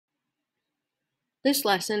This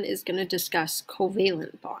lesson is going to discuss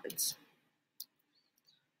covalent bonds.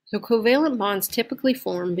 So covalent bonds typically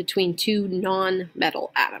form between two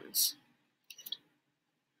non-metal atoms.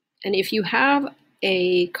 And if you have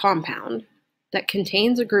a compound that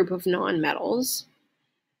contains a group of non-metals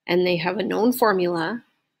and they have a known formula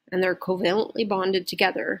and they're covalently bonded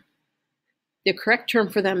together, the correct term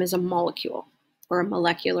for them is a molecule or a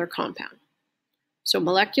molecular compound. So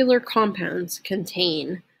molecular compounds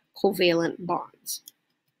contain covalent bonds.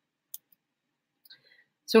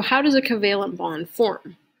 So how does a covalent bond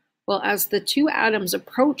form? Well, as the two atoms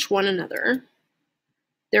approach one another,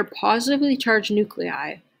 their positively charged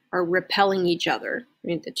nuclei are repelling each other.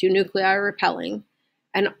 Right? The two nuclei are repelling,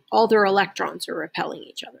 and all their electrons are repelling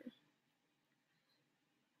each other.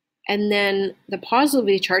 And then the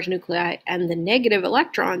positively charged nuclei and the negative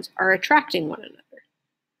electrons are attracting one another.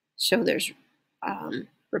 So there's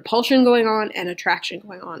repulsion going on and attraction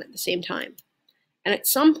going on at the same time. And at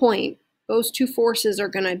some point, those two forces are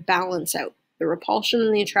going to balance out. The repulsion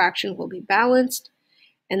and the attraction will be balanced,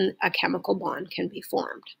 and a chemical bond can be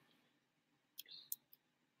formed.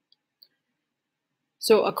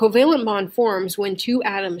 So a covalent bond forms when two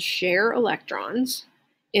atoms share electrons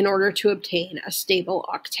in order to obtain a stable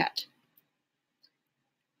octet.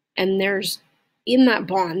 And in that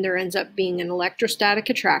bond, there ends up being an electrostatic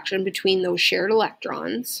attraction between those shared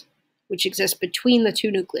electrons, which exist between the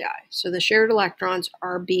two nuclei. So the shared electrons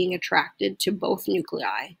are being attracted to both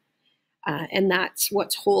nuclei, and that's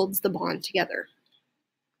what holds the bond together.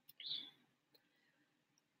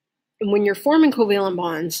 And when you're forming covalent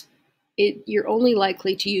bonds, you're only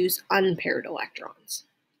likely to use unpaired electrons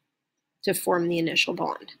to form the initial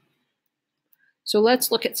bond. So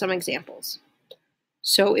let's look at some examples.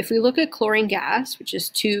 So if we look at chlorine gas, which is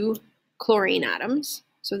two chlorine atoms,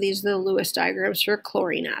 so these are the Lewis diagrams for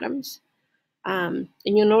chlorine atoms, and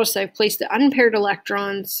you'll notice I've placed the unpaired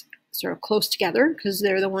electrons sort of close together because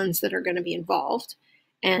they're the ones that are going to be involved,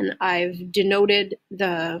 and I've denoted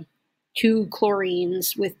the two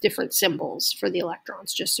chlorines with different symbols for the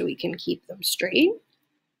electrons just so we can keep them straight.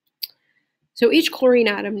 So each chlorine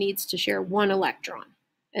atom needs to share one electron,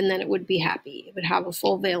 and then it would be happy. It would have a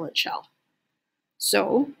full valence shell.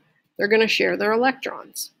 So they're going to share their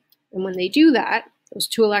electrons. And when they do that, those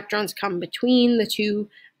two electrons come between the two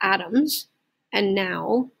atoms, and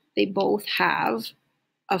now they both have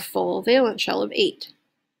a full valence shell of 8.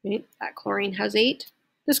 Right? That chlorine has 8,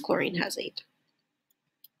 this chlorine has 8.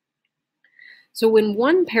 So when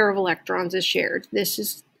one pair of electrons is shared, this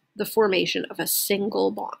is the formation of a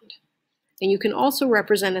single bond. And you can also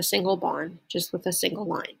represent a single bond just with a single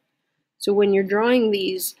line. So when you're drawing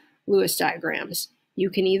these Lewis diagrams, you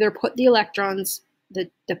can either put the electrons, the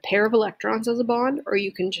pair of electrons as a bond, or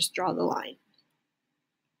you can just draw the line.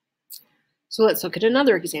 So let's look at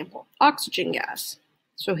another example, oxygen gas.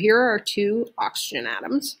 So here are two oxygen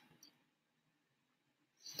atoms.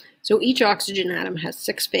 So each oxygen atom has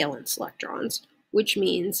 6 valence electrons, which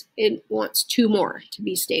means it wants 2 more to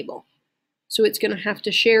be stable. So it's going to have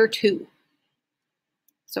to share 2.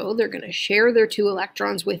 So they're going to share their 2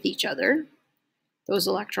 electrons with each other. Those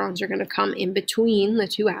electrons are going to come in between the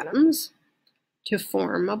 2 atoms to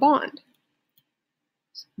form a bond.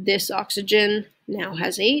 This oxygen now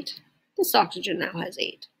has 8. This oxygen now has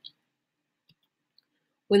 8.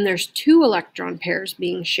 When there's 2 electron pairs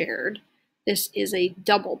being shared, this is a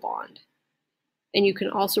double bond. And you can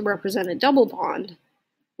also represent a double bond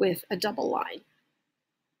with a double line.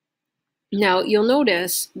 Now you'll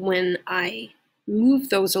notice when I move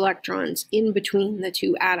those electrons in between the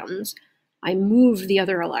 2 atoms, I move the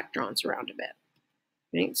other electrons around a bit.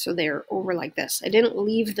 Right? So they're over like this. I didn't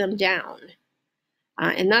leave them down.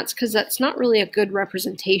 And that's because that's not really a good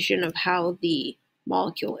representation of how the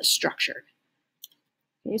molecule is structured.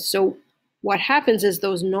 Okay, so what happens is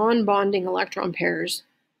those non-bonding electron pairs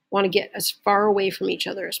want to get as far away from each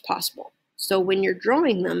other as possible. So when you're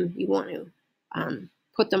drawing them, you want to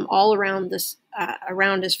put them all around this,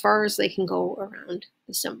 around as far as they can go around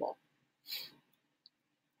the symbol.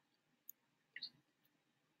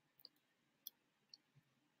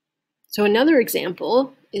 So another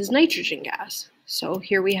example is nitrogen gas. So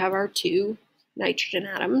here we have our 2 nitrogen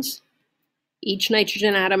atoms. Each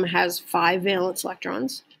nitrogen atom has 5 valence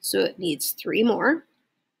electrons, so it needs 3 more.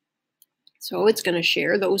 So it's going to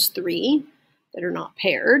share those 3 that are not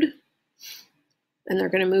paired, and they're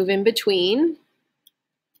going to move in between.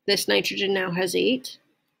 This nitrogen now has 8.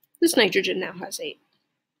 This nitrogen now has 8.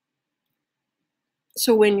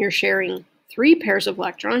 So when you're sharing 3 pairs of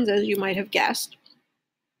electrons, as you might have guessed,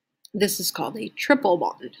 this is called a triple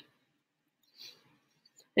bond.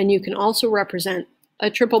 And you can also represent a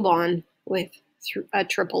triple bond with a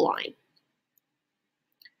triple line.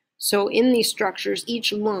 So in these structures,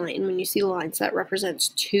 each line, when you see lines, that represents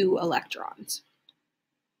 2 electrons.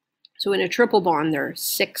 So in a triple bond, there are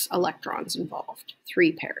 6 electrons involved,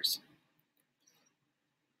 3 pairs.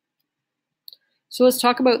 So let's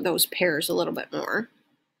talk about those pairs a little bit more.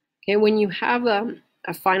 Okay, when you have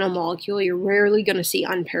a final molecule, you're rarely going to see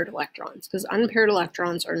unpaired electrons because unpaired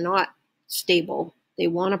electrons are not stable. They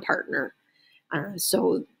want a partner.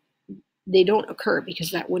 So they don't occur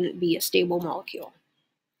because that wouldn't be a stable molecule.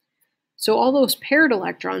 So all those paired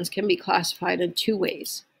electrons can be classified in 2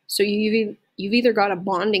 ways. So you've either got a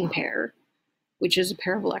bonding pair, which is a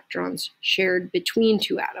pair of electrons shared between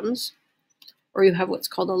 2 atoms, or you have what's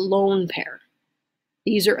called a lone pair.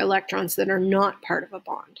 These are electrons that are not part of a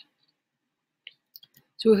bond.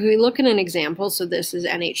 So if we look at an example, so this is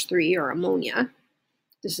NH3 or ammonia.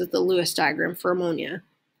 This is the Lewis diagram for ammonia.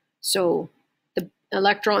 So the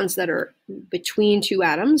electrons that are between 2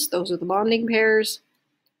 atoms, those are the bonding pairs.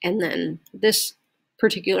 And then this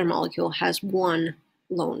particular molecule has 1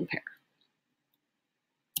 lone pair.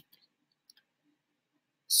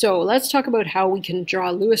 So let's talk about how we can draw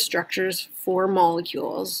Lewis structures for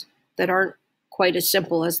molecules that aren't quite as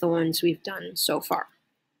simple as the ones we've done so far.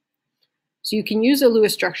 So you can use a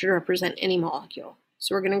Lewis structure to represent any molecule.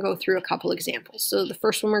 So we're going to go through a couple examples. So the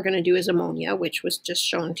first one we're going to do is ammonia, which was just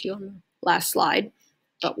shown to you on the last slide,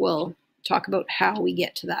 but we'll talk about how we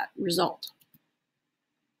get to that result.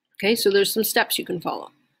 Okay, so there's some steps you can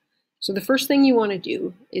follow. So the first thing you want to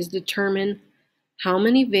do is determine how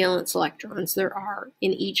many valence electrons there are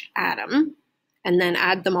in each atom, and then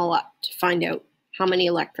add them all up to find out how many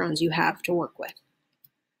electrons you have to work with.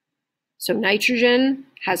 So nitrogen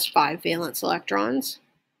has 5 valence electrons.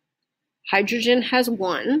 Hydrogen has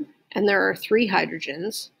 1, and there are 3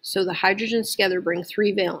 hydrogens, so the hydrogens together bring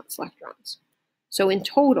 3 valence electrons. So in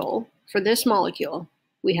total, for this molecule,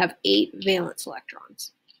 we have 8 valence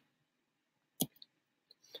electrons.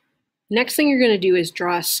 Next thing you're going to do is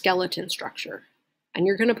draw a skeleton structure. And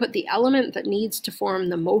you're going to put the element that needs to form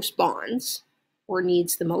the most bonds, or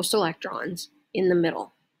needs the most electrons, in the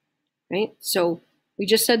middle, right? So we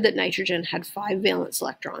just said that nitrogen had 5 valence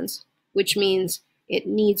electrons, which means it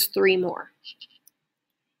needs 3 more.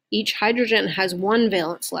 Each hydrogen has 1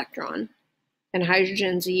 valence electron, and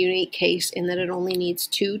hydrogen's a unique case in that it only needs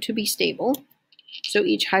 2 to be stable, so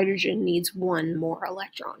each hydrogen needs 1 more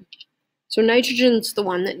electron. So nitrogen's the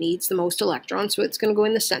one that needs the most electrons, so it's going to go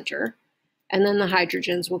in the center, and then the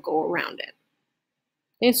hydrogens will go around it.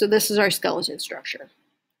 Okay, so this is our skeleton structure.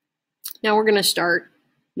 Now we're going to start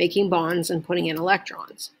making bonds and putting in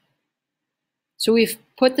electrons. So we've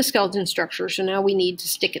put the skeleton structure, so now we need to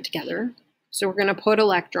stick it together. So we're going to put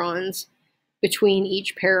electrons between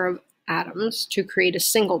each pair of atoms to create a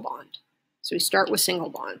single bond. So we start with single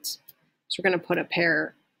bonds. So we're going to put a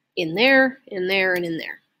pair in there, and in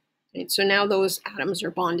there. Right, so now those atoms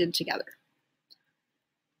are bonded together.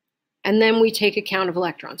 And then we take account of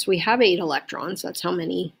electrons. We have 8 electrons. That's how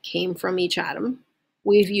many came from each atom.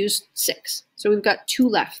 We've used 6. So we've got 2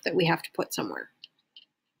 left that we have to put somewhere.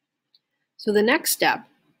 So the next step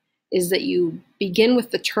is that you begin with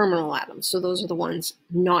the terminal atoms. So those are the ones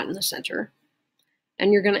not in the center.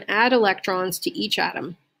 And you're going to add electrons to each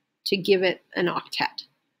atom to give it an octet.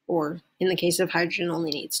 Or in the case of hydrogen, only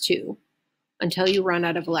needs 2, until you run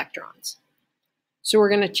out of electrons. So we're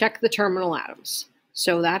going to check the terminal atoms.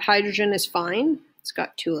 So that hydrogen is fine. It's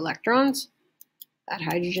got 2 electrons. That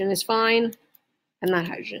hydrogen is fine. And that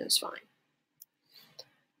hydrogen is fine.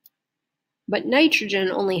 But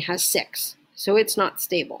nitrogen only has 6, so it's not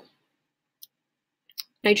stable.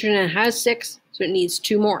 Nitrogen has 6, so it needs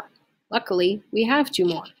 2 more. Luckily, we have 2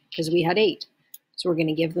 more because we had 8. So we're going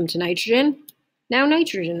to give them to nitrogen. Now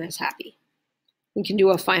nitrogen is happy. We can do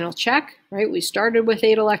a final check, right? We started with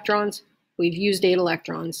 8 electrons. We've used 8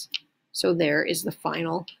 electrons. So there is the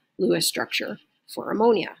final Lewis structure for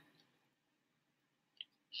ammonia.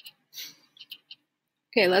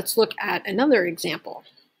 Okay, let's look at another example.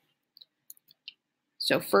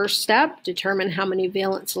 So first step, determine how many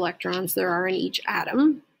valence electrons there are in each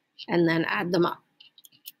atom, and then add them up.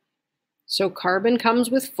 So carbon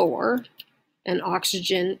comes with 4, and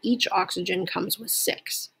each oxygen comes with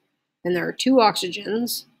 6. And there are 2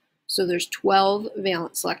 oxygens, so there's 12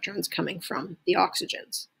 valence electrons coming from the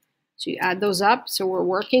oxygens. So you add those up, so we're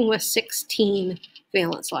working with 16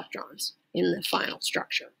 valence electrons in the final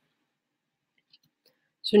structure.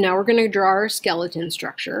 So now we're going to draw our skeleton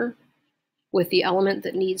structure with the element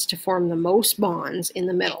that needs to form the most bonds in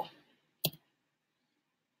the middle.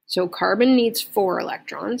 So carbon needs 4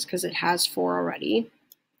 electrons because it has 4 already.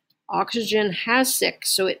 Oxygen has 6,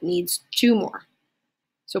 so it needs 2 more.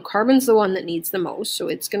 So carbon's the one that needs the most, so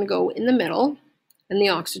it's going to go in the middle, and the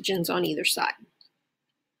oxygens on either side.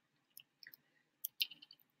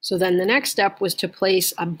 So then the next step was to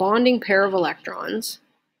place a bonding pair of electrons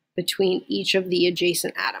between each of the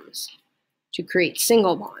adjacent atoms to create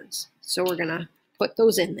single bonds. So we're going to put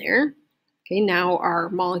those in there. Okay, now our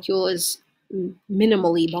molecule is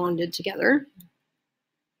minimally bonded together.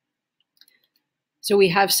 So we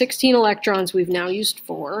have 16 electrons, we've now used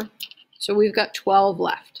 4, so we've got 12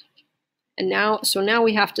 left. And now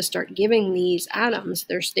we have to start giving these atoms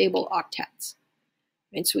their stable octets.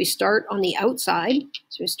 Right, so we start on the outside,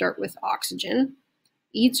 so we start with oxygen.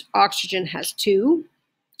 Each oxygen has 2,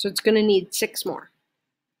 so it's going to need 6 more.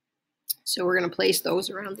 So we're going to place those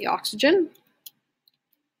around the oxygen.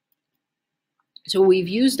 So we've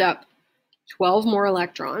used up 12 more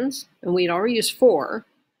electrons, and we'd already used 4,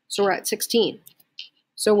 so we're at 16.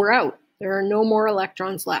 So we're out. There are no more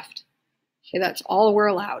electrons left. Okay, that's all we're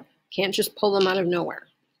allowed. Can't just pull them out of nowhere.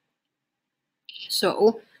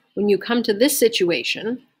 So when you come to this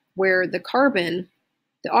situation where the carbon,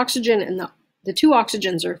 the oxygen and the 2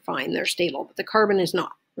 oxygens are fine, they're stable, but the carbon is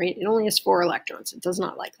not, right? It only has 4 electrons. It does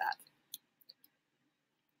not like that.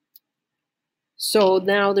 So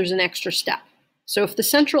now there's an extra step. So if the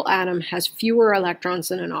central atom has fewer electrons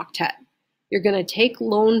than an octet, you're going to take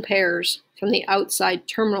lone pairs from the outside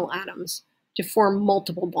terminal atoms to form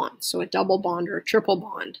multiple bonds, so a double bond or a triple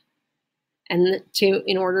bond, and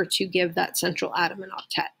in order to give that central atom an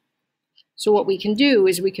octet. So what we can do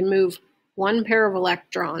is we can move 1 pair of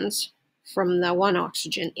electrons from the 1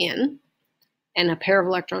 oxygen in, and a pair of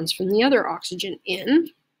electrons from the other oxygen in,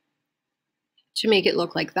 to make it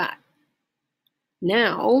look like that.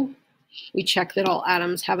 Now we check that all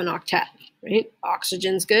atoms have an octet, right?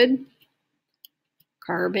 Oxygen's good.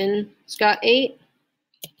 Carbon's got 8.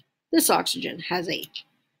 This oxygen has 8.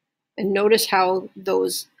 And notice how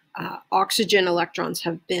those oxygen electrons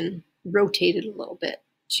have been rotated a little bit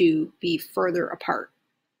to be further apart.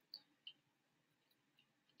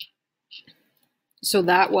 So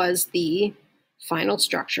that was the final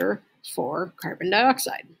structure for carbon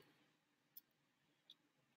dioxide.